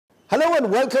Hello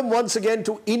and welcome once again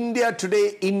to India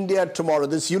Today, India Tomorrow,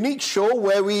 this unique show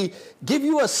where we give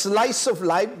you a slice of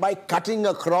life by cutting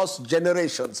across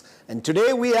generations. And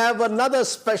today we have another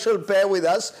special pair with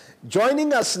us.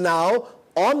 Joining us now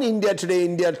on India Today,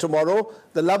 India Tomorrow,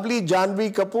 the lovely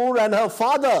Janhvi Kapoor and her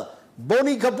father,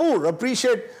 Boney Kapoor.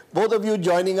 Appreciate both of you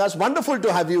joining us. Wonderful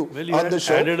to have you on the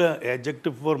show. Well, you added an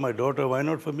adjective for my daughter. Why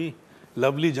not for me?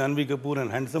 Lovely Janhvi Kapoor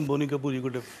and handsome Boney Kapoor, you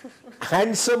could have.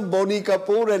 Handsome Boney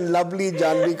Kapoor and lovely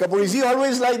Janhvi Kapoor. Is he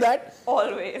always like that?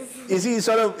 Always. Is he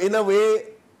sort of, in a way,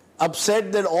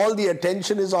 upset that all the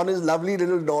attention is on his lovely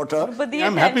little daughter? But the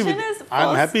attention is first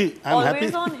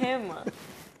always on him.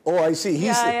 Oh, I see.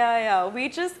 Yeah. We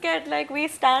just get we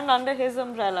stand under his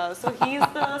umbrella. So he's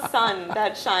the sun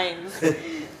that shines.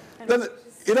 Well,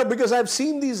 because I've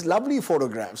seen these lovely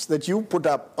photographs that you put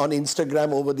up on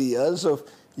Instagram over the years of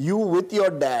you with your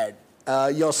dad,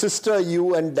 your sister,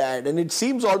 you and dad. And it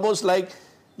seems almost like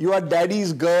you are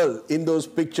daddy's girl in those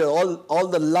pictures. All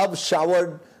the love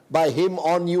showered by him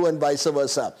on you and vice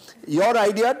versa. Your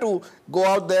idea to go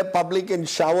out there public and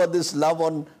shower this love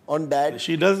on dad?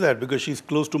 She does that because she's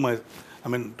close to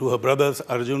to her brothers,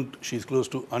 Arjun, she's close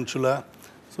to Anshula.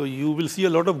 So you will see a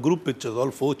lot of group pictures,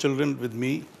 all 4 children with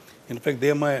me. In fact,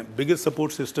 they are my biggest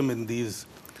support system in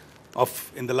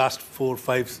the last 4 or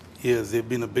 5 years. They've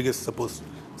been the biggest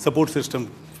support system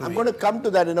for I'm me. going to come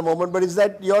to that in a moment, but is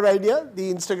that your idea,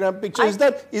 the Instagram picture?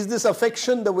 Is this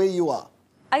affection the way you are?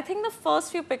 I think the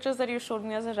first few pictures that you showed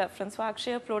me as a reference were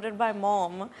actually uploaded by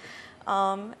mom.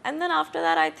 And then after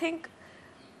that, I think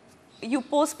you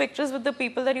post pictures with the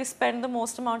people that you spend the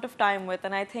most amount of time with.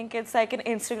 And I think it's like an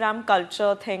Instagram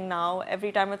culture thing now.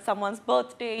 Every time it's someone's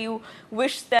birthday, you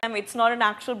wish them. It's not an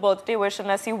actual birthday wish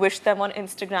unless you wish them on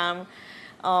Instagram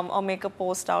or make a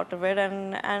post out of it.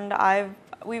 And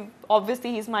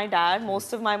obviously, he's my dad.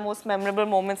 Most of my most memorable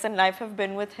moments in life have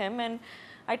been with him. And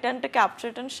I tend to capture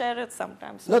it and share it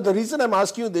sometimes. No, the reason I'm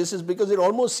asking you this is because it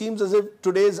almost seems as if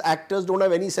today's actors don't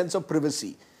have any sense of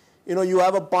privacy. You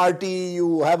have a party,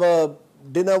 you have a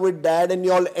dinner with dad, and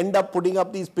you all end up putting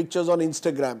up these pictures on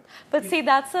Instagram. But see,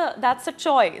 that's a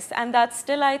choice, and that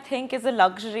still, I think, is a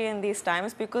luxury in these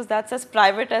times because that's as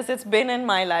private as it's been in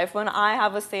my life when I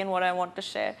have a say in what I want to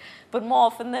share. But more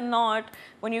often than not,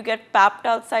 when you get papped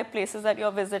outside places that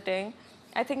you're visiting,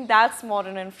 I think that's more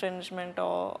an infringement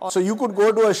So you could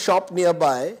go to a shop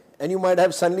nearby and you might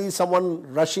have suddenly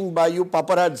someone rushing by you,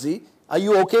 paparazzi. Are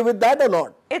you okay with that or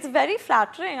not? It's very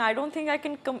flattering. I don't think I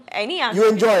can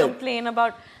complain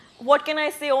about what can I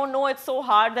say? Oh no, it's so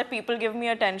hard that people give me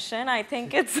attention. I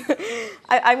think it's,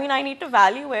 I need to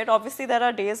value it. Obviously, there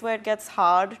are days where it gets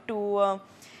hard to,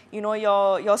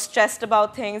 you're stressed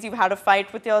about things. You've had a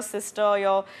fight with your sister.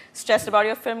 You're stressed about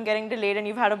your film getting delayed and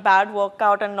you've had a bad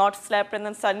workout and not slept. And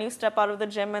then suddenly you step out of the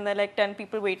gym and there are like 10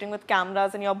 people waiting with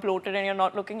cameras and you're bloated and you're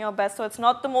not looking your best. So it's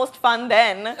not the most fun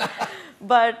then.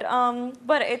 But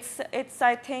it's,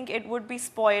 I think it would be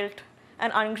spoiled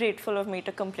and ungrateful of me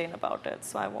to complain about it.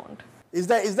 So I won't. Is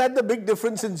that the big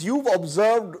difference since you've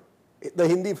observed the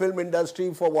Hindi film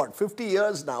industry for what, 50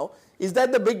 years now? Is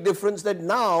that the big difference that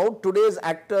now today's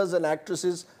actors and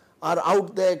actresses are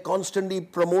out there constantly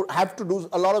have to do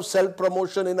a lot of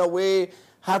self-promotion in a way,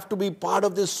 have to be part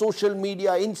of this social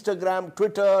media, Instagram,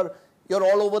 Twitter, you're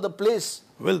all over the place?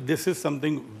 Well, this is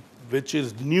something which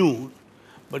is new,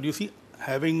 but you see,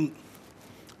 having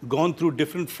gone through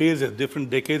different phases,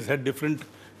 different decades, had different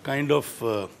kind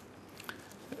of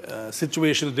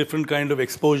situations, different kind of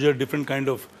exposure, different kind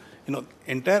of,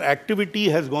 entire activity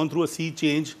has gone through a sea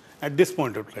change at this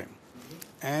point of time.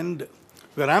 And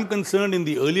where I'm concerned, in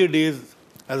the earlier days,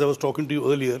 as I was talking to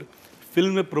you earlier,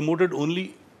 film were promoted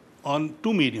only on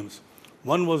 2 mediums.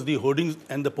 One was the hoardings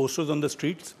and the posters on the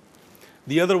streets.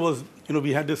 The other was,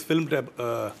 we had this film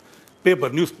paper,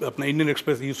 Indian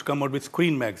Express used to come out with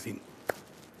Screen magazine,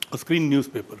 a Screen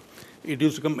newspaper. It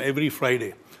used to come every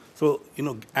Friday. So,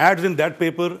 ads in that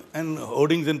paper and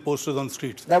hoardings and posters on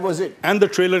streets. That was it. And the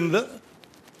trailer in the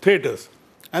theatres.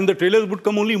 And the trailers would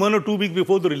come only 1 or 2 weeks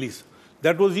before the release.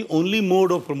 That was the only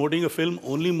mode of promoting a film,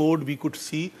 only mode we could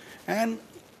see. And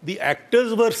the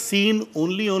actors were seen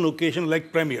only on occasion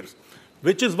like premieres,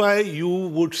 which is why you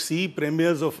would see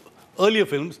premieres of earlier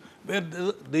films where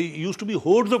there used to be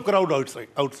hordes of crowd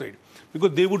outside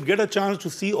because they would get a chance to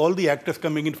see all the actors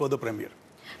coming in for the premiere.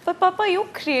 But Papa, you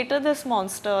created this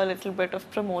monster a little bit of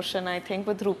promotion, I think,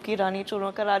 with Roop Ki Rani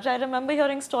Churno Ka Raja. I remember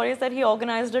hearing stories that he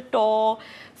organized a tour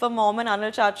for Mom and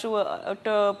Anil Chachu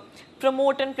to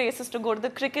promote in places, to go to the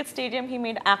cricket stadium. He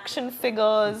made action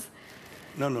figures.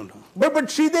 No, no, no. But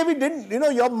Sridevi didn't, you know,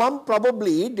 your mum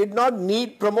probably did not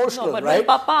need promotional, No, but right? when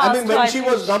Papa I mean, asked when her, I she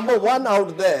think was number one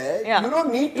out there, Yeah. you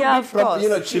don't need to Yeah, be, of course. you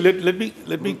know, See,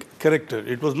 let me correct her.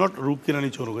 It was not Roop Ki Rani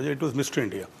Chorugaja, it was Mr.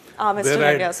 India. Mr. Where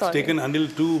I India, had sorry. taken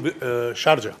Anil to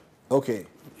Sharjah. Okay.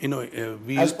 You know,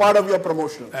 As part of your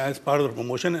promotion. As part of the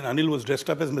promotion, and Anil was dressed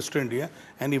up as Mr. India,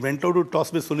 and he went out to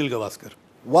toss with Sunil Gavaskar.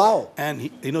 Wow. And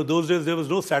he, you know, those days there was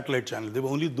no satellite channel; there were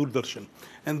only Doordarshan,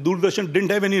 and Doordarshan didn't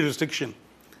have any restriction.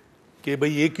 कि भाई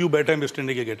ये क्यों बैठा है Mr.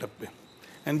 India के getup पे?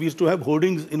 And we used to have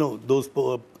hoardings, you know, those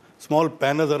small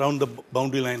banners around the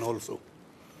boundary line also.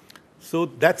 So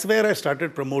that's where I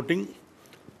started promoting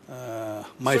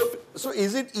my. So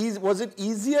is it was it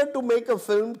easier to make a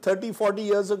film 30, 40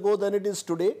 years ago than it is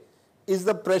today? Is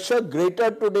the pressure greater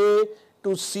today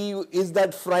to see, is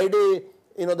that Friday,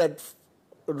 you know, that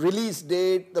release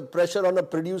date, the pressure on a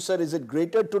producer, is it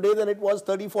greater today than it was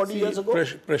 30, 40 years ago?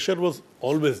 Pressure was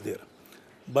always there.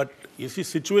 But you see,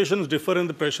 situations differ and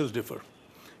the pressures differ.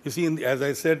 You see, as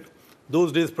I said,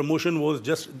 those days promotion was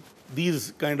just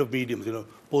these kind of mediums, you know,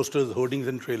 posters, hoardings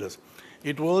and trailers.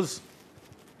 It was,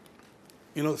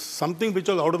 you know, something which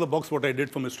was out of the box what I did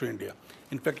for Mr. India.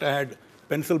 In fact, I had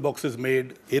pencil boxes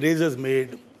made, erasers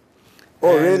made.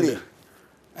 Oh, really?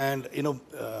 And, you know,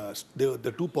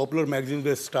 the two popular magazines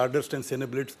were Stardust and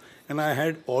Cineblitz. And I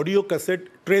had audio cassette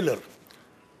trailer.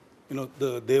 You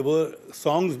know, there were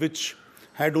songs which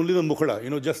had only the mukhada, you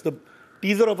know, just the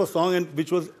teaser of a song, and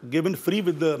which was given free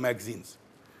with the magazines.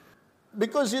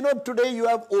 Because, you know, today you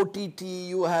have OTT,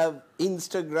 you have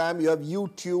Instagram, you have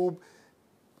YouTube.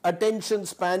 Attention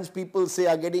spans, people say,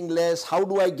 are getting less. How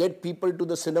do I get people to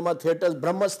the cinema theatres?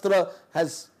 Brahmastra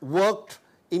has worked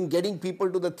in getting people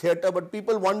to the theatre, but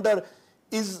people wonder,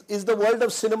 is the world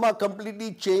of cinema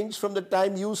completely changed from the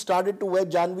time you started to where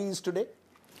Janhvi is today?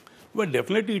 Well,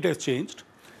 definitely it has changed.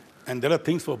 And there are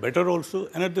things for better also.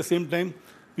 And at the same time,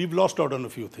 we've lost out on a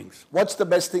few things. What's the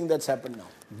best thing that's happened now?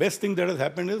 Best thing that has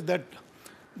happened is that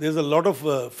there's a lot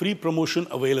of free promotion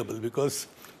available, because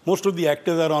most of the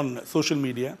actors are on social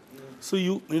media. So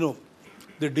you know,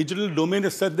 the digital domain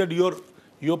is such that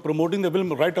you're promoting the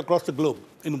film right across the globe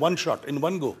in one shot, in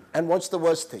one go. And what's the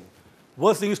worst thing?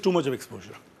 Worst thing is too much of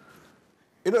exposure.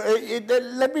 You know,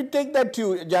 let me take that to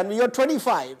you, Janhvi. You're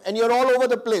 25 and you're all over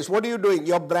the place. What are you doing?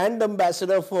 You're brand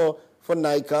ambassador for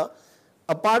Nykaa.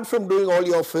 Apart from doing all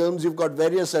your films, you've got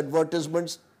various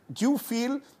advertisements. Do you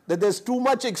feel that there's too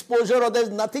much exposure, or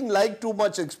there's nothing like too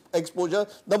much exposure?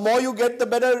 The more you get, the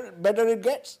better it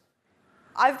gets.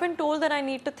 I've been told that I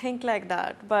need to think like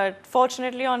that, but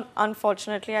fortunately or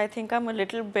unfortunately, I think I'm a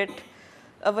little bit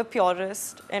of a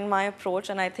purist in my approach,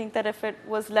 and I think that if it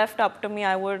was left up to me,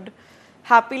 I would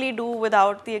happily do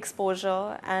without the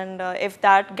exposure, and if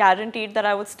that guaranteed that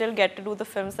I would still get to do the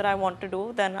films that I want to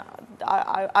do, then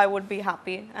I would be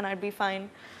happy and I'd be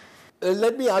fine.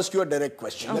 Let me ask you a direct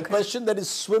question. Okay. A question that is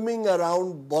swimming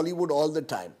around Bollywood all the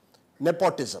time.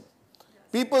 Nepotism.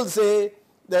 People say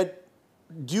that,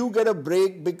 do you get a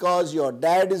break because your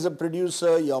dad is a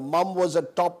producer, your mum was a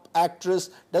top actress?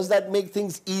 Does that make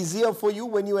things easier for you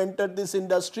when you entered this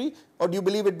industry? Or do you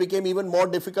believe it became even more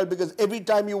difficult because every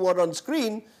time you were on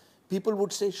screen, people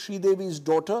would say, Sridevi's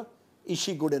daughter, is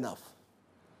she good enough?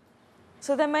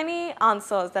 So there are many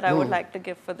answers that I would like to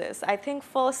give for this. I think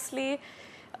firstly,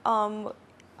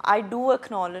 I do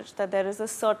acknowledge that there is a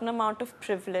certain amount of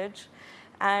privilege,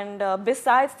 and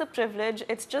besides the privilege,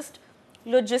 it's just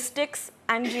logistics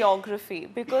and geography.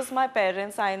 Because my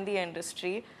parents are in the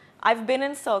industry, I've been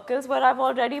in circles where I've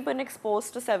already been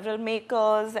exposed to several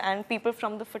makers and people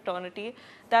from the fraternity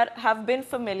that have been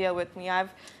familiar with me. I've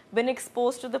been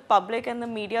exposed to the public and the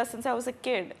media since I was a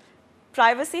kid.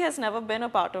 Privacy has never been a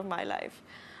part of my life.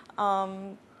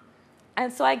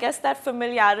 And so I guess that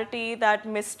familiarity, that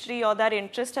mystery or that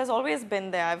interest has always been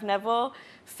there. I've never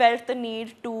felt the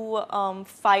need to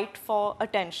fight for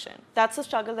attention. That's a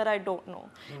struggle that I don't know.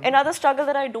 Another struggle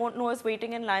that I don't know is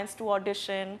waiting in lines to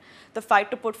audition, the fight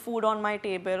to put food on my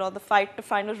table, or the fight to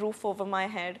find a roof over my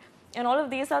head. And all of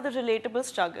these are the relatable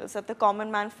struggles that the common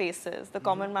man faces, the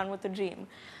common man with a dream.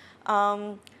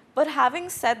 But having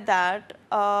said that,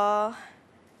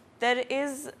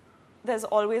 there's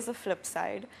always a flip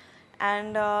side.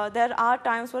 And there are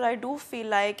times where I do feel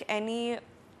like any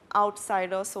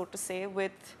outsider, so to say,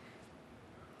 with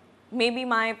maybe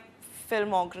my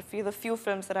filmography, the few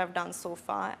films that I've done so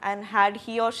far, and had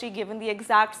he or she given the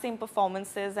exact same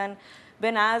performances and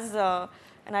been as,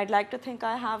 and I'd like to think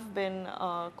I have been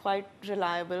quite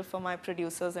reliable for my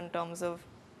producers in terms of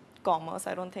commerce.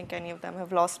 I don't think any of them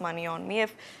have lost money on me.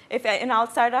 If an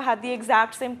outsider had the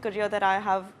exact same career that I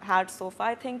have had so far,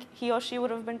 I think he or she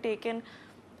would have been taken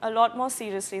a lot more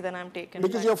seriously than I'm taken.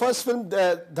 Because your first film,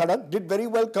 Dhadak, did very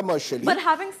well commercially. But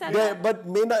having said that...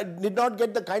 But did not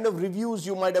get the kind of reviews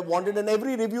you might have wanted. And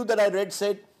every review that I read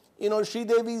said, you know,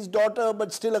 Sridevi's daughter,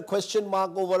 but still a question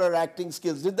mark over her acting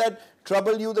skills. Did that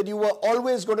trouble you that you were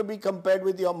always going to be compared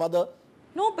with your mother?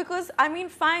 No, because, I mean,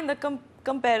 fine, the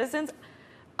comparisons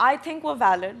I think were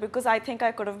valid because I think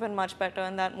I could have been much better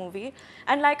in that movie.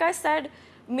 And like I said,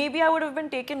 maybe I would have been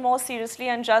taken more seriously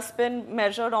and just been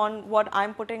measured on what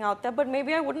I'm putting out there, but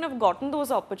maybe I wouldn't have gotten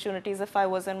those opportunities if I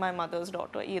wasn't my mother's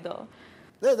daughter either.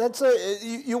 Yeah,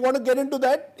 you want to get into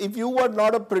that? If you were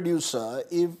not a producer,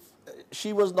 if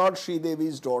she was not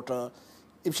Sridevi's daughter,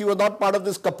 if she was not part of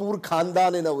this Kapoor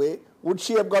Khandan in a way, would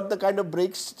she have got the kind of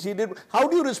breaks she did? How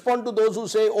do you respond to those who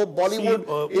say, oh,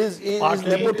 Bollywood is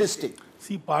nepotistic?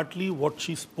 See, partly what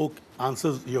she spoke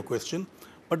answers your question.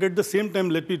 But at the same time,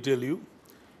 let me tell you,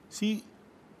 see,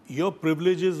 your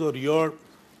privileges or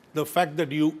the fact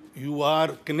that you are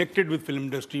connected with film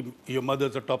industry, your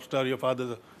mother's a top star, your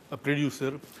father's a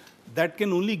producer, that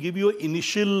can only give you an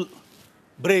initial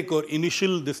break or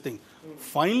initial this thing.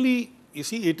 Finally, you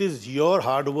see, it is your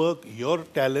hard work, your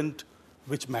talent,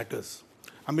 which matters.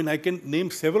 I mean, I can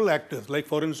name several actors. Like,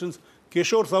 for instance,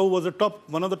 Kishore Sahu was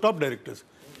one of the top directors.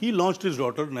 He launched his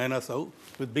daughter, Naina Sahu,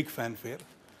 with big fanfare.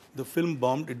 The film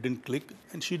bombed, it didn't click,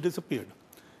 and she disappeared.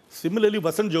 Similarly,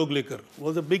 Vasant Joglekar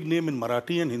was a big name in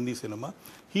Marathi and Hindi cinema.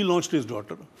 He launched his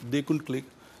daughter. They couldn't click.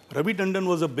 Ravi Tandon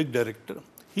was a big director.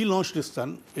 He launched his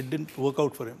son. It didn't work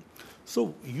out for him.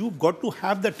 So you've got to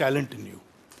have the talent in you.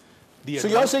 So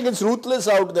you're saying it's ruthless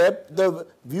out there. The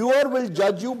viewer will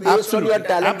judge you based on your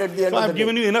talent at the end of the day. I've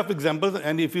given you enough examples,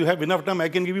 and if you have enough time, I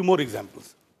can give you more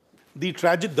examples.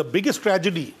 The biggest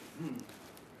tragedy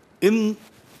within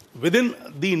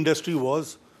the industry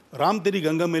was Ram Teri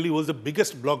Ganga Maili was the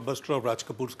biggest blockbuster of Raj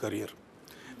Kapoor's career.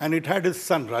 And it had his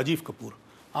son, Rajiv Kapoor.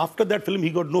 After that film, he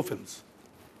got no films.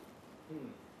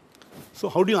 So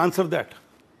how do you answer that?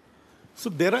 So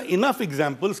there are enough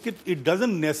examples. It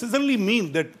doesn't necessarily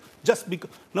mean that just because...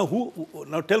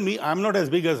 Now tell me, I'm not as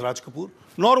big as Raj Kapoor,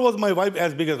 nor was my wife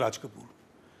as big as Raj Kapoor.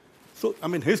 So, I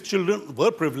mean, his children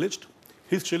were privileged.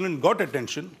 His children got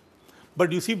attention.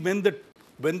 But you see, when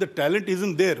the talent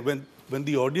isn't there, when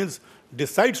the audience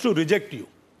decides to reject you,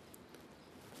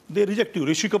 they reject you.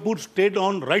 Rishi Kapoor stayed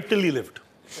on right till he left.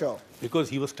 Sure. Because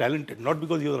he was talented, not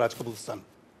because he was Raj Kapoor's son.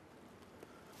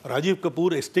 Rajiv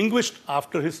Kapoor extinguished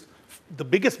after the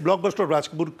biggest blockbuster of Raj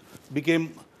Kapoor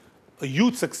became a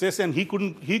huge success, and he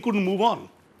couldn't move on.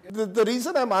 The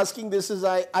reason I'm asking this is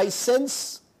I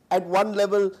sense at one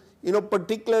level, you know,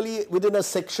 particularly within a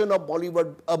section of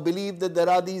Bollywood, a belief that there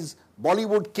are these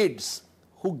Bollywood kids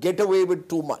who get away with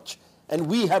too much, and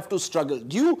we have to struggle.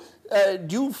 Do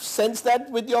you sense that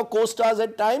with your co-stars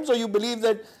at times, or you believe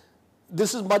that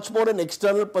this is much more an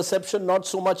external perception, not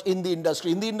so much in the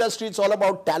industry? In the industry, it's all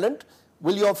about talent.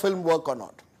 Will your film work or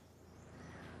not?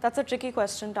 That's a tricky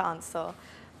question to answer.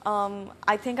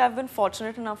 I think I've been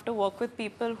fortunate enough to work with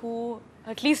people who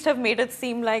at least have made it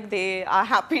seem like they are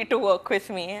happy to work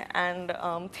with me and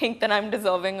think that I'm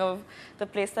deserving of the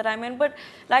place that I'm in. But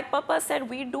like Papa said,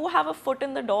 we do have a foot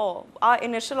in the door. Our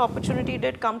initial opportunity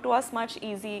did come to us much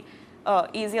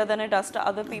easier than it does to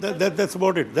other people. That's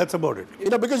about it. That's about it. You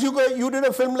know, because you did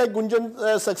a film like Gunjan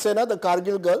Saxena, The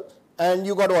Kargil Girl, and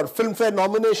you got what, Filmfare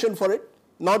nomination for it.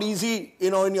 Not easy,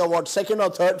 you know, in your second or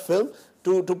third film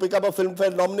to pick up a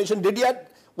Filmfare nomination.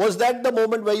 Was that the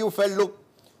moment where you felt, look,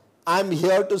 I'm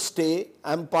here to stay,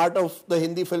 I'm part of the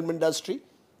Hindi film industry?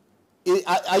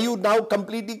 Are you now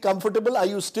completely comfortable? Are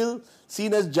you still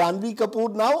seen as Janhvi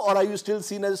Kapoor now, or are you still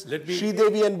seen as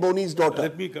Sridevi and Boney's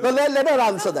daughter? Let her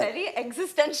answer that. That's a very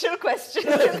existential question.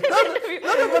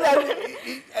 But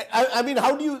I mean,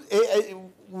 how do you,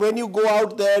 when you go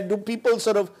out there, do people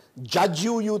sort of judge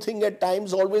you, you think at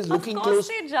times, always looking close?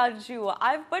 Of course they judge you.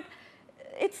 But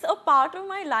it's a part of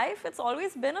my life. It's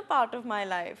always been a part of my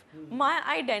life. My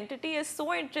identity is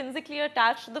so intrinsically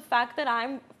attached to the fact that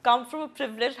I come from a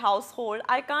privileged household.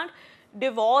 I can't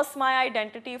divorce my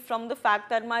identity from the fact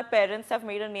that my parents have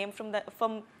made a name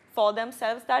for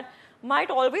themselves that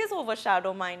might always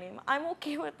overshadow my name. I'm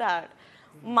okay with that.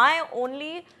 My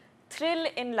only thrill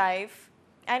in life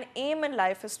and aim in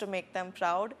life is to make them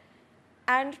proud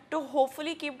and to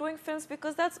hopefully keep doing films,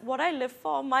 because that's what I live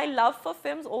for. My love for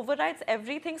films overrides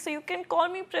everything. So you can call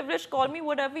me privileged, call me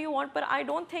whatever you want, but I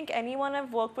don't think anyone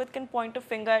I've worked with can point a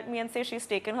finger at me and say she's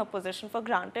taken her position for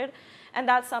granted. And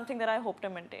that's something that I hope to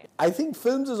maintain. I think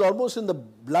films is almost in the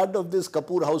blood of this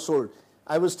Kapoor household.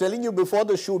 I was telling you before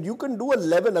the shoot, you can do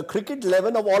a cricket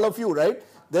 11 of all of you, right?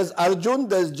 There's Arjun,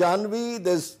 there's Janhvi,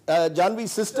 there's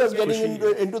Janhvi's sisters getting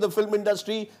into the film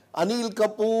industry, Anil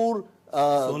Kapoor,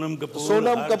 Sonam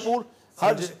Kapoor,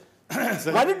 Harsh.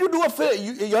 Why did you do a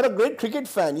film? You're a great cricket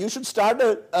fan. You should start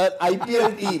an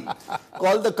IPL team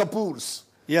called the Kapoors.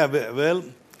 Yeah, well,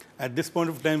 at this point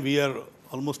of time, we are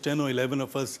almost 10 or 11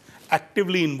 of us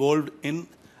actively involved in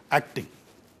acting.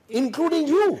 Including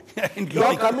you.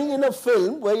 You're coming in a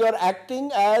film where you're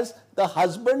acting as the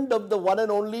husband of the one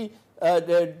and only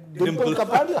Dimple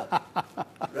Kapadia.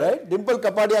 Right? Dimple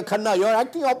Kapadia Khanna. You're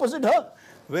acting opposite her.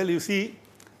 Well, you see,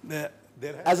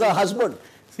 as a husband.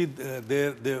 See,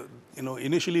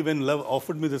 initially when Love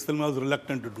offered me this film, I was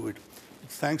reluctant to do it.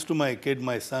 It's thanks to my kid,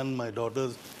 my son, my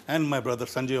daughters, and my brother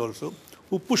Sanjay also,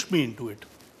 who pushed me into it.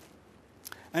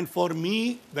 And for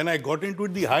me, when I got into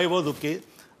it, the high was okay.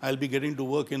 I'll be getting to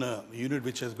work in a unit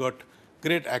which has got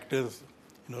great actors,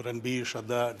 Ranbir,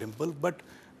 Shraddha, Dimple. But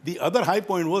the other high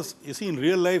point was, you see, in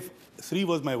real life, Sri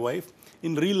was my wife.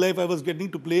 In real life, I was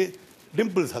getting to play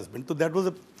Dimple's husband. So that was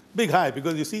a big high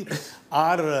because, you see,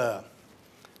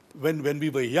 when we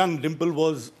were young, Dimple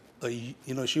was, she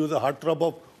was a heartthrob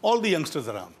of all the youngsters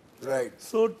around. Right.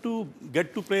 So to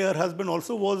get to play her husband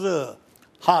also was a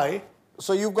high.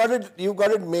 So you got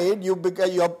it made. You're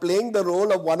playing the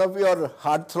role of one of your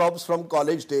heartthrobs from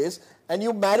college days, and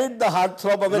you married the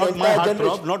heartthrob of an entire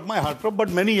generation. Not my heartthrob,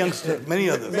 but many youngsters, many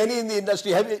others. Many in the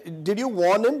industry. Did you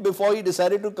warn him before he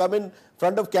decided to come in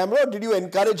front of camera, or did you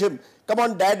encourage him? Come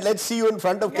on, Dad, let's see you in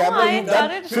front of camera. You've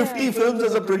done 50 films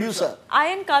as a producer. I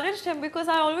encouraged him because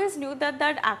I always knew that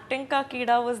acting ka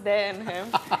keeda was there in him.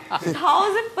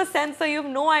 1000%. So you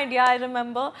have no idea. I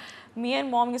remember me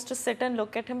and Mom used to sit and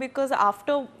look at him because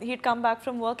after he'd come back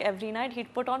from work every night,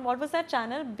 he'd put on, what was that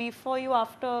channel? Before You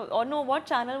After, or no, what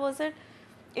channel was it?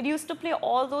 It used to play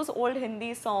all those old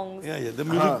Hindi songs. Yeah, the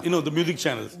music, the music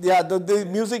channels. Yeah, the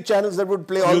music channels that would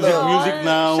play all the... Music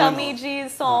Now. Shami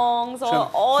Ji's songs, or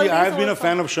all these. See, I have been a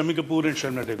fan of Shami Kapoor and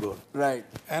Sharmila Tagore. Right.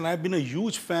 And I've been a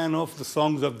huge fan of the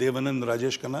songs of Devanand,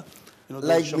 Rajesh Khanna.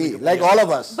 Like me, like all of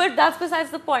us. But that's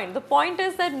besides the point. The point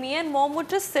is that me and Mom would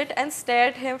just sit and stare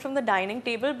at him from the dining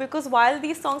table because while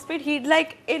these songs played, he'd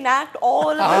enact all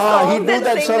of the songs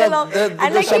and sing along.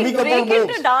 And he'd break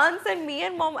into dance, and me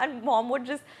and Mom would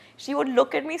just, she would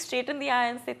look at me straight in the eye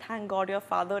and say, thank God your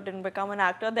father didn't become an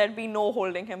actor. There'd be no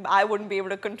holding him. I wouldn't be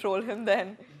able to control him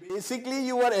then. Basically,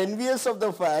 you were envious of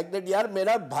the fact that यार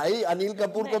मेरा भाई अनिल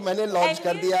कपूर को मैंने launch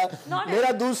कर दिया,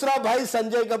 मेरा दूसरा भाई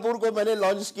संजय कपूर को मैंने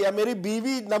लॉन्च किया, मेरी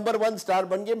बीवी नंबर 1 स्टार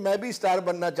बन गई, मैं भी स्टार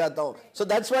बनना चाहता हूँ. So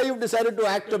that's why you've decided to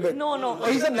act a bit. No.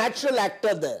 He's a natural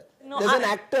actor there. There's an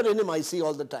actor in him I see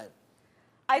all the time.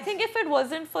 I think if it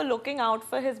wasn't for looking out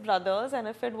for his brothers and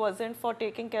if it wasn't for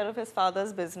taking care of his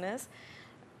father's business,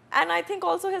 and I think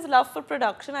also his love for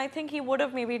production, I think he would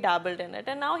have maybe dabbled in it.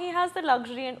 And now he has the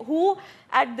luxury, and who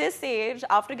at this age,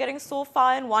 after getting so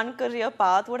far in one career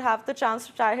path, would have the chance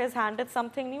to try his hand at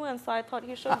something new, and so I thought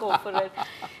he should go for it.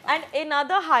 And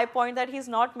another high point that he's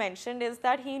not mentioned is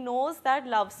that he knows that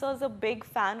Love Sir is a big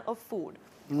fan of food.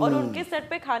 और उनके set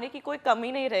पे खाने की कोई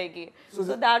कमी नहीं रहेगी. So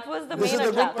that was the main attraction. This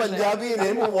is the good Punjabi in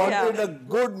him who wanted a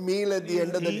good meal at the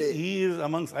end of the day. He is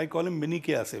amongst, I call him Mini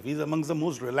K. Asif. He's amongst the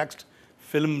most relaxed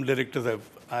film directors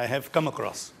I have come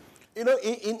across.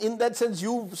 In that sense,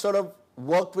 you've sort of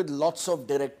worked with lots of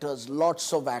directors,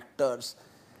 lots of actors.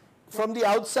 From the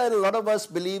outside, a lot of us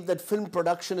believe that film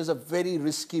production is a very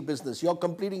risky business. You're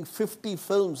completing 50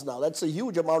 films now. That's a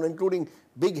huge amount, including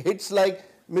big hits like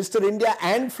Mr. India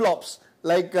and flops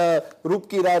like Roop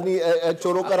Ki Rani,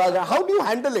 Choro Ka Raja. How do you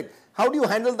handle it? How do you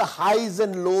handle the highs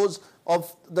and lows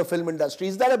of the film industry?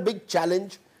 Is that a big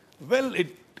challenge? Well,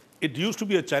 it used to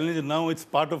be a challenge, and now it's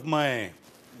part of my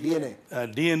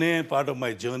DNA, part of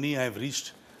my journey. I've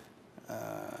reached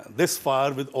this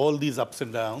far with all these ups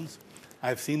and downs.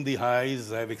 I've seen the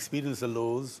highs, I've experienced the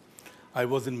lows. I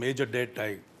was in major debt.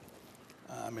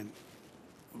 I mean,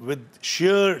 with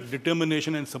sheer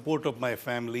determination and support of my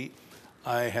family,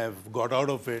 I have got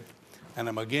out of it, and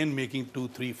I'm again making 2,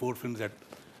 3, 4 films at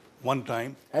one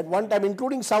time. At one time,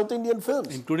 including South Indian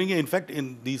films? Including, in fact,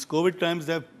 in these COVID times,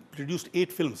 they've produced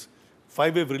 8 films.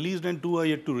 5 have released and 2 are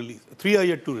yet to release. 3 are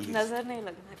yet to release. Nazar nahi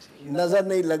lagna chahiye. Nazar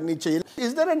nahi lagni chahiye.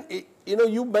 Is there an,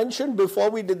 you mentioned before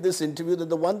we did this interview that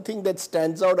the one thing that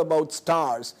stands out about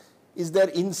stars is their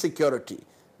insecurity.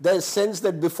 Their sense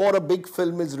that before a big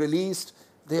film is released,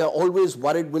 they are always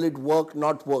worried, will it work,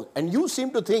 not work. And you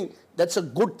seem to think that's a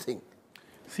good thing.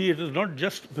 See, it is not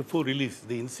just before release.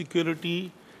 The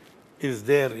insecurity is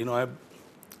there.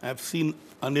 I've seen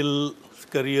Anil's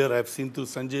career, I've seen through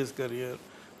Sanjay's career,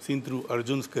 seen through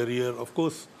Arjun's career. Of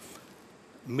course,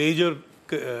 major,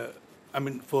 I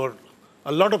mean, for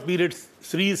a lot of periods,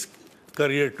 Sri's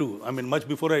career too. I mean, much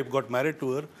before I got married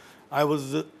to her, I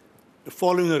was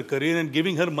following her career and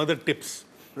giving her mother tips.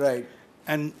 Right.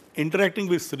 And interacting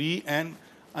with Sri, and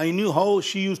I knew how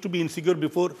she used to be insecure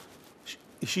before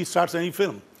she starts any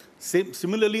film.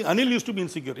 Similarly, Anil used to be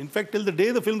insecure. In fact, till the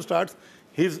day the film starts,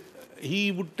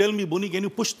 he would tell me, Boney, can you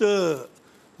push the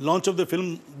launch of the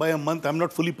film by a month? I'm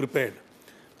not fully prepared.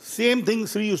 Same thing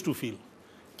Sri used to feel.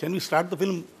 Can we start the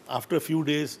film after a few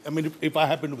days? I mean, if I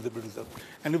happen to be the producer.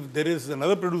 And if there is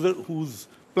another producer who's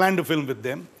planned a film with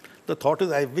them, the thought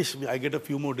is, I wish I get a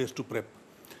few more days to prep.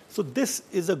 So this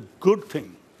is a good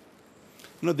thing.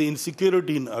 You know, the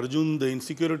insecurity in Arjun, the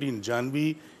insecurity in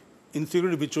Janhvi,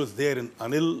 insecurity which was there in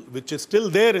Anil, which is still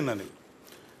there in Anil,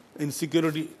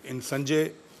 insecurity in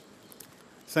Sanjay.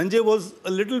 Sanjay was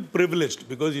a little privileged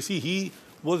because, you see, he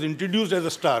was introduced as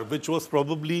a star, which was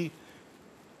probably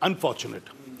unfortunate.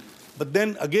 But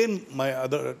then again, my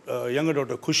other younger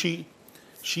daughter, Khushi,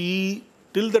 she,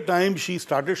 till the time she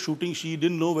started shooting, she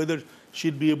didn't know whether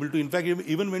she'd be able to. In fact,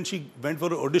 even when she went for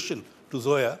an audition to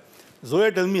Zoya,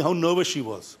 Zoya tells me how nervous she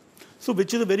was. So,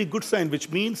 which is a very good sign, which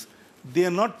means they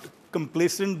are not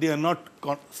complacent, they are not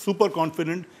super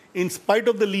confident in spite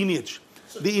of the lineage.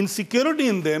 The insecurity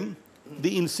in them,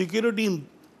 the insecurity in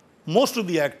most of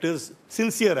the actors,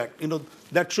 sincere act, you know,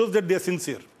 that shows that they are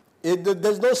sincere.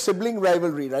 There's no sibling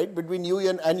rivalry, right, between you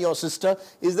and your sister.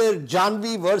 Is there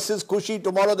Janhvi versus Khushi?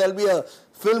 Tomorrow there'll be a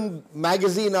film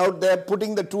magazine out there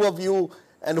putting the two of you,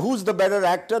 and who's the better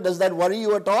actor? Does that worry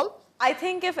you at all? I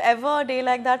think if ever a day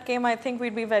like that came, I think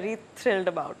we'd be very thrilled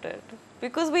about it.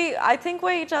 Because I think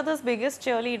we're each other's biggest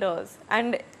cheerleaders.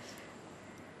 And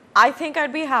I think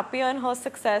I'd be happier in her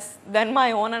success than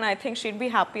my own, and I think she'd be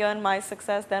happier in my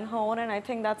success than her own, and I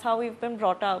think that's how we've been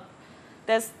brought up.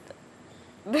 There's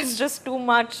just too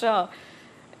much,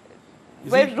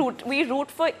 we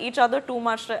root for each other too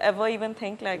much to ever even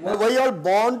think like that. Were you all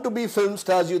born to be film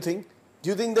stars, you think? Do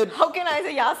you think that... How can I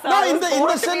say, yeah, sir, in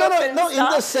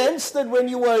the sense that when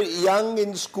you were young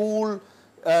in school,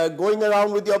 going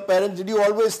around with your parents, did you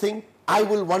always think, I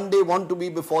will one day want to be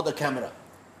before the camera?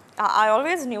 I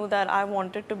always knew that I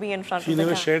wanted to be in front of the camera. She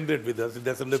never shared that with us.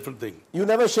 That's a different thing. You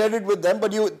never shared it with them,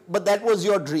 but that was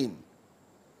your dream.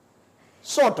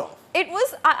 Sort of. It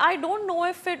was, I don't know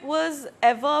if it was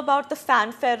ever about the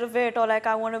fanfare of it or like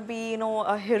I want to be, you know,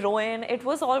 a heroine. It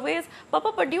was always,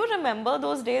 Papa, but do you remember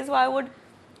those days where I would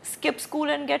skip school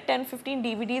and get 10, 15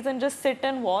 DVDs and just sit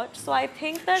and watch? So I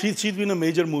think that... She's been a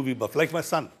major movie buff, like my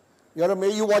son.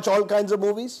 You watch all kinds of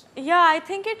movies? Yeah, I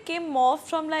think it came more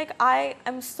from like, I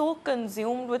am so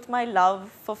consumed with my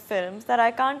love for films that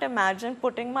I can't imagine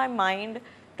putting my mind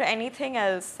to anything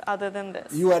else other than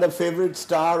this. You had a favorite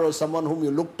star or someone whom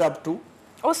you looked up to?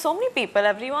 Oh, so many people.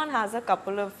 Everyone has a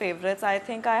couple of favorites. I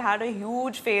think I had a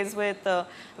huge phase with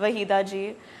Wahida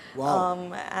ji.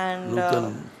 Wow. And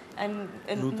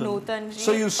Nutan ji.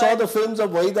 So you saw the films of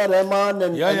Wahida Rahman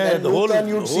and Nutan,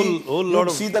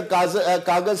 you'd see the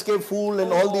Kagaz Ke Phool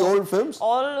and all the old films?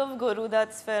 All of Guru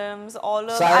Dutt's films, all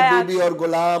of... Sahib Bibi or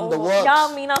Ghulam, the works. Yeah,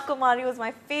 Meena Kumari was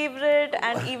my favorite,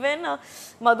 and even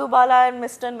Madhubala and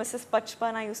Mr. and Mrs.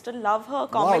 Pachpan, I used to love her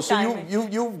comic timing.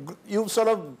 So you've sort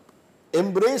of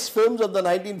embraced films of the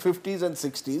 1950s and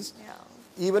 60s,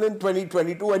 even in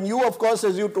 2022, and you, of course,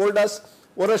 as you told us,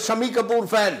 were a Shami Kapoor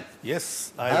fan.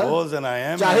 Yes, I was and I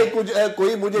am.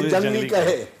 Koi mujhe jangli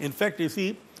kahe. In fact, you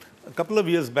see, a couple of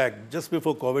years back, just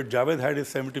before COVID, Javed had his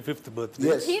 75th birthday.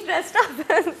 Yes. He dressed up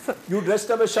as... You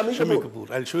dressed up as Shami Kapoor?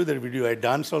 I'll show you that video. I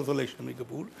danced also like Shami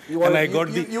Kapoor.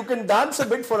 You can dance a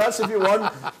bit for us if you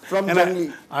want from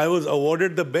Jangli. I was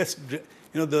awarded the best...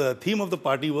 You know, the theme of the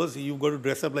party was you've got to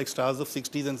dress up like stars of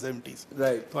 60s and 70s.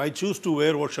 Right. So I choose to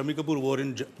wear what Shami Kapoor wore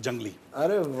in Jangli.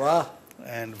 Arey wah.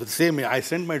 And with the same, I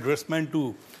sent my dress man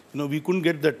to, we couldn't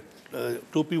get that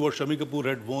topi what Shami Kapoor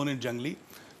had worn in Jangli.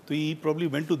 So he probably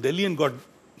went to Delhi and got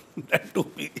that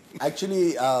topi.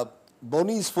 Actually,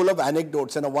 Boney is full of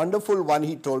anecdotes, and a wonderful one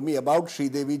he told me about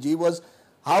Sridevi ji was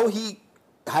how he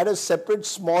had a separate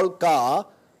small car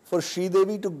for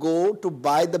Sridevi to go to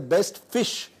buy the best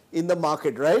fish in the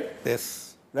market, right?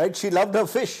 Yes. Right? She loved her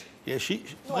fish. Yeah,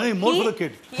 more for the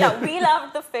kid. Yeah, we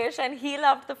loved the fish and he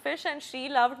loved the fish and she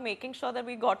loved making sure that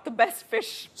we got the best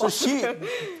fish. So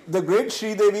the great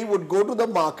Sridevi would go to the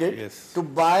market to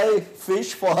buy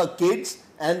fish for her kids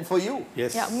and for you.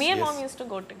 Yes. Yeah, me and mom used to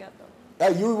go together.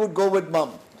 You would go with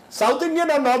mom. South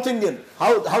Indian or North Indian?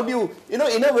 How do you, in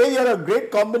a way you're a great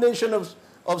combination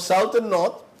of South and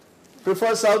North.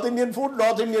 Prefer South Indian food,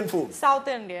 North Indian food? South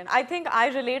Indian. I think I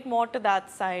relate more to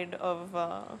that side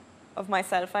of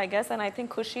myself, I guess, and I think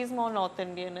Khushi is more North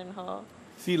Indian in her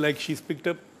See, like she's picked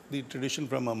up the tradition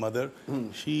from her mother.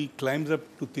 She climbs up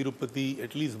to Tirupati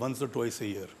at least once or twice a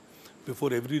year.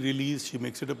 Before every release, she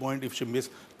makes it a point. If she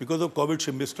missed, because of COVID,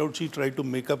 she missed out. She tried to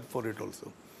make up for it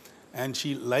also. And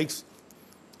she likes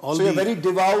all so you're very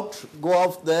devout, go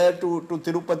off there to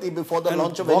Tirupati before the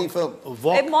launch of any film.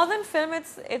 More than film,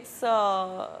 it's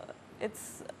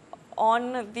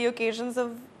on the occasions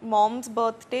of mom's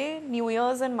birthday, New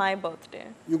Year's and my birthday.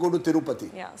 You go to Tirupati?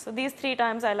 Yeah, so these 3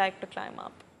 times I like to climb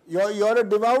up. You're a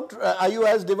devout, are you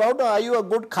as devout or are you a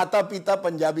good khata pita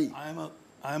Punjabi?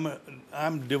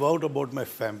 I'm devout about my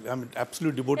family. I'm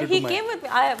absolutely devoted to my... He came with me.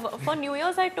 For New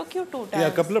Year's, I took you 2 times. Yeah,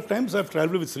 a couple of times I've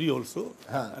traveled with Sri also.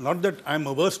 Not that I'm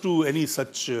averse to any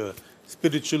such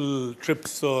spiritual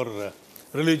trips or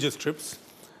religious trips.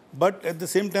 But at the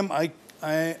same time, I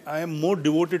am more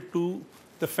devoted to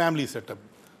the family setup.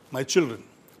 My children,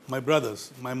 my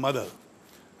brothers, my mother.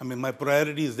 I mean, my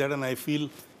priority is that, and I feel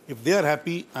if they are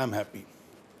happy, I'm happy.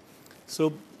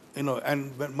 So, you know,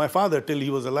 and my father, till he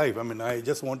was alive, I mean, I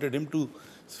just wanted him to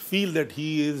feel that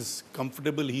he is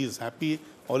comfortable, he is happy,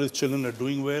 all his children are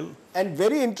doing well. And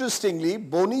very interestingly,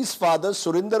 Boney's father,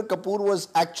 Surinder Kapoor, was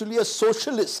actually a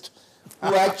socialist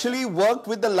who actually worked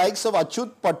with the likes of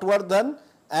Achyut Patwardhan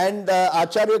and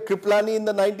Acharya Kriplani in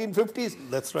the 1950s.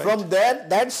 That's right. From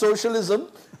that socialism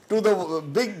to the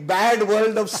big bad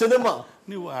world of cinema.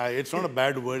 No, it's not a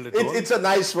bad world at all. It's a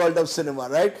nice world of cinema,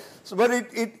 right? So, but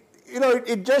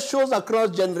it just shows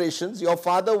across generations. Your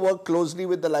father worked closely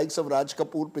with the likes of Raj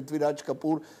Kapoor, Prithviraj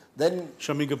Kapoor, then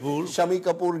Shami Kapoor. Shami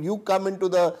Kapoor. You come into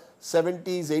the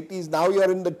 70s, 80s. Now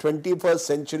you're in the 21st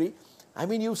century. I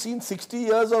mean, you've seen 60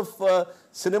 years of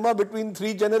cinema between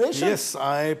 3 generations. Yes,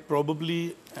 I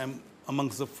probably am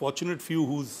amongst the fortunate few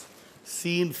who's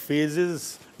seen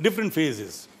phases, different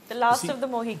phases. The last of the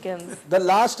Mohicans. The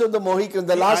last of the Mohicans.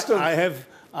 The last of...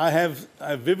 I have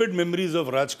vivid memories of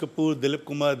Raj Kapoor, Dilip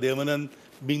Kumar, Devanand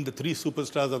being the 3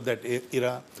 superstars of that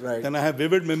era. Right. Then I have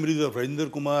vivid memories of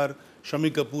Rajinder Kumar,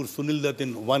 Shami Kapoor, Sunil Dutt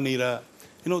in one era.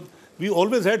 You know, we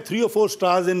always had 3 or 4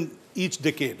 stars in each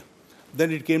decade.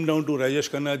 Then it came down to Rajesh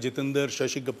Khanna, Jitendra,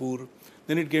 Shashi Kapoor.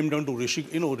 Then it came down to Rishi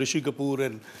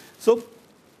Kapoor,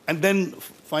 and then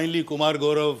finally Kumar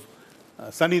Gaurav,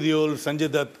 Sunny Deol, Sanjay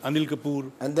Dutt, Anil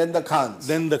Kapoor. And then the Khans.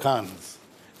 Then the Khans.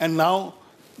 And now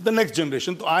the next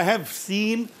generation. So I have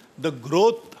seen the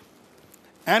growth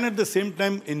and at the same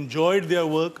time enjoyed their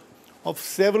work of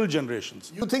several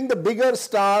generations. You think the bigger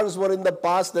stars were in the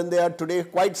past than they are today,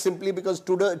 quite simply because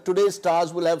today's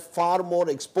stars will have far more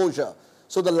exposure.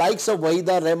 So the likes of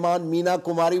Wahida Rehman, Meena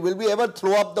Kumari, will we ever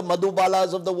throw up the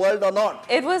Madhubalas of the world or not?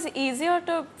 It was easier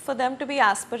for them to be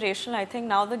aspirational. I think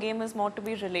now the game is more to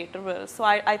be relatable. So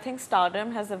I think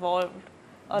stardom has evolved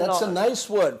a lot. That's a nice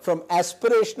word, from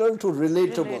aspirational to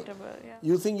relatable. Yeah.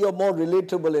 You think you're more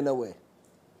relatable in a way?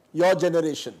 Your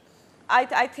generation?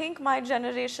 I think my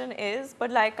generation is,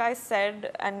 but like I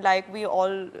said, and like we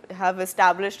all have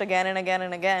established again and again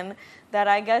and again, that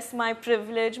I guess my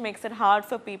privilege makes it hard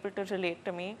for people to relate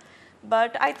to me.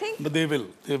 But I think... But they will.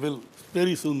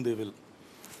 Very soon they will.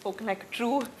 Spoken like a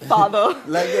true father.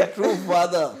 Like a true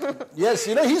father. Yes,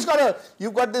 you know,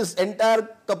 you've got this entire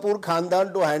Kapoor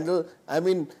Khandan to handle. I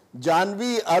mean,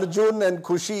 Janhvi, Arjun and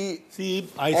Khushi,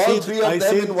 all 3 of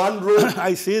them in one room.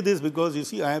 I say this because, you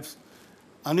see,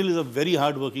 Anil is a very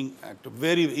hard-working actor.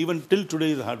 Even till today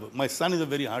is a hard work. My son is a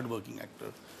very hard-working actor.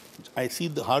 I see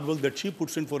the hard work that she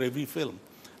puts in for every film.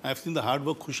 I've seen the hard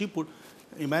work Khushi put.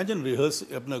 Imagine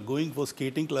going for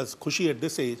skating class. Khushi at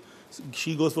this age,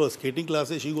 she goes for skating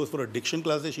classes, she goes for diction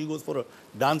classes, she goes for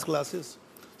dance classes.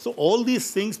 So all these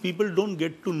things people don't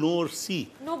get to know or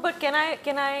see. No, but can I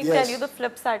tell you the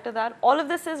flip side to that? All of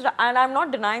this is, and I'm not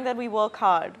denying that we work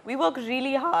hard. We work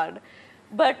really hard.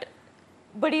 But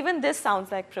even this sounds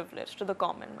like privilege to the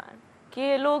common man. कि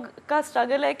ये लोग का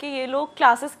struggle है कि ये लोग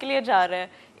classes के लिए जा रहे हैं,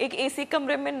 एक AC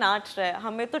कमरे में नाच रहे हैं,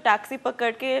 हमें तो टैक्सी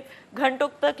पकड़ के घंटों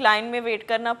तक लाइन में वेट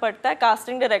करना पड़ता है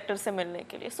casting director से मिलने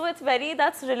के लिए. So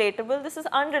that's relatable. This is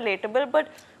unrelatable, but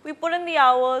we put in the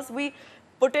hours, we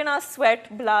put in our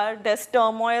sweat, blood, there's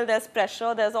turmoil, there's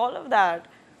pressure, there's all of that.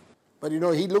 But you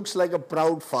know, he looks like a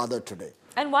proud father today.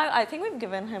 And why? I think we've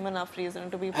given him enough reason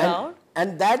to be proud.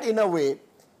 And that, in a way,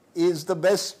 is the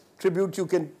best tribute you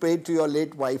can pay to your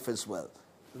late wife as well.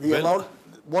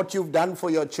 What you've done for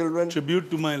your children.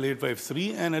 Tribute to my late wife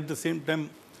Sri, and at the same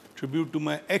time tribute to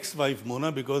my ex-wife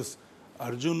Mona, because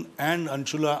Arjun and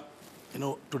Anshula, you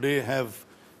know, today have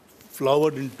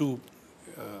flowered into,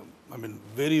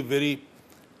 very, very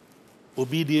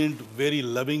obedient, very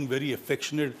loving, very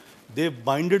affectionate. They've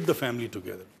binded the family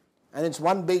together. And it's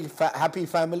one big happy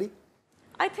family?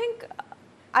 I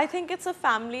think it's a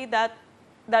family that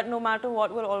that no matter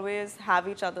what, will always have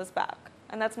each other's back.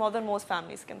 And that's more than most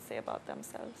families can say about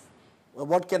themselves. Well,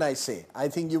 what can I say? I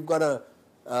think you've got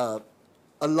a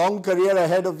long career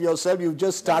ahead of yourself. You've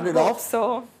just started off.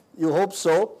 So. You hope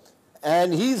so.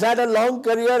 And he's had a long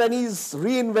career and he's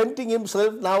reinventing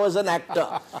himself now as an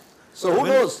actor. So who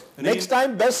knows? Next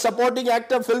time, Best Supporting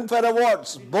Actor Filmfare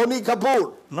Awards, Boney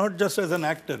Kapoor. Not just as an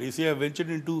actor. You see, I ventured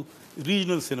into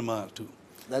regional cinema too.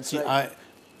 That's right.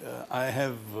 I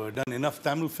have done enough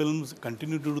Tamil films,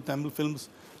 continue to do Tamil films.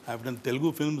 I've done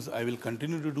Telugu films. I will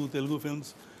continue to do Telugu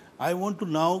films. I want to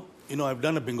now, I've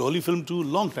done a Bengali film too,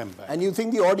 long time back. And you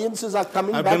think the audiences are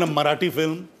coming back? I've done a Marathi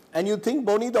film. And you think,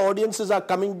 Boney, the audiences are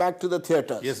coming back to the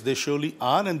theatres? Yes, they surely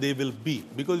are, and they will be.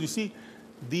 Because you see,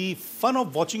 the fun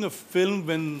of watching a film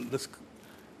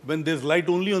when there's light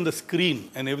only on the screen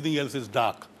and everything else is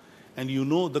dark, and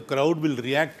the crowd will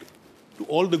react to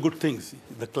all the good things,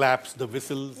 the claps, the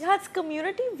whistles. Yeah, it's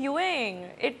community viewing.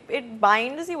 It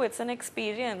binds you. It's an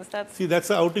experience. See, that's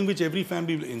the outing which every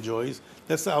family enjoys.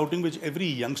 That's the outing which every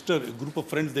youngster, a group of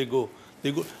friends, they go.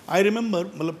 I remember,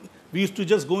 we used to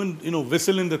just go and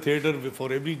whistle in the theatre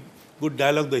for every good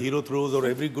dialogue the hero throws or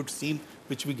every good scene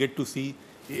which we get to see.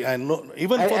 And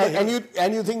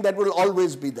you think that will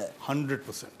always be there?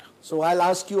 100%. So I'll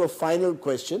ask you a final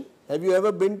question. Have you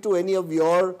ever been to any of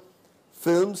your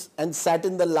films and sat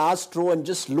in the last row and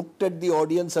just looked at the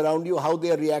audience around you, how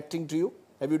they are reacting to you?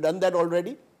 Have you done that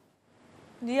already?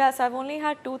 Yes, I've only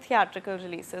had 2 theatrical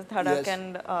releases, Dhadak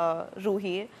and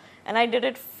Ruhi, and I did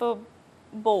it for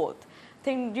both. I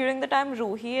think during the time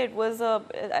Ruhi,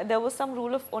 there was some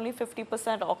rule of only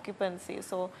 50% occupancy.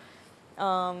 So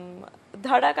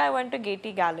Dhadak, I went to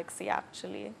Gaiety Galaxy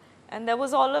actually, and there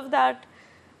was all of that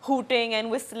hooting and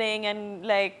whistling and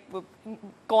like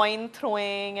coin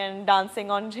throwing and dancing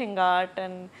on Jhingat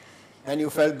and you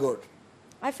felt good.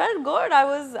 I felt good.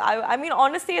 I mean,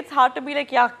 honestly, it's hard to be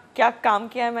like, yeah, kya kaam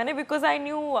kiya hai maine, because I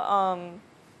knew I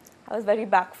was very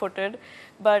back-footed,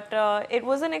 but it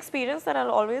was an experience that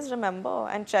I'll always remember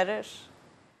and cherish.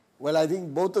 Well, I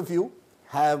think both of you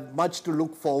have much to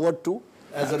look forward to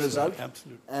as a result.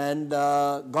 Absolutely. And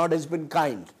God has been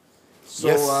kind. So,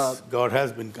 yes, God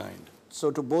has been kind. So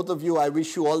to both of you, I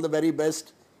wish you all the very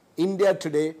best. India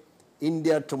today,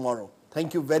 India tomorrow.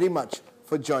 Thank you very much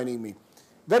for joining me.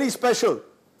 Very special,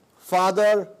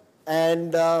 father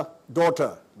and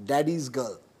daughter, daddy's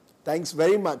girl. Thanks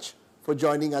very much for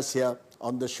joining us here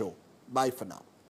on the show. Bye for now.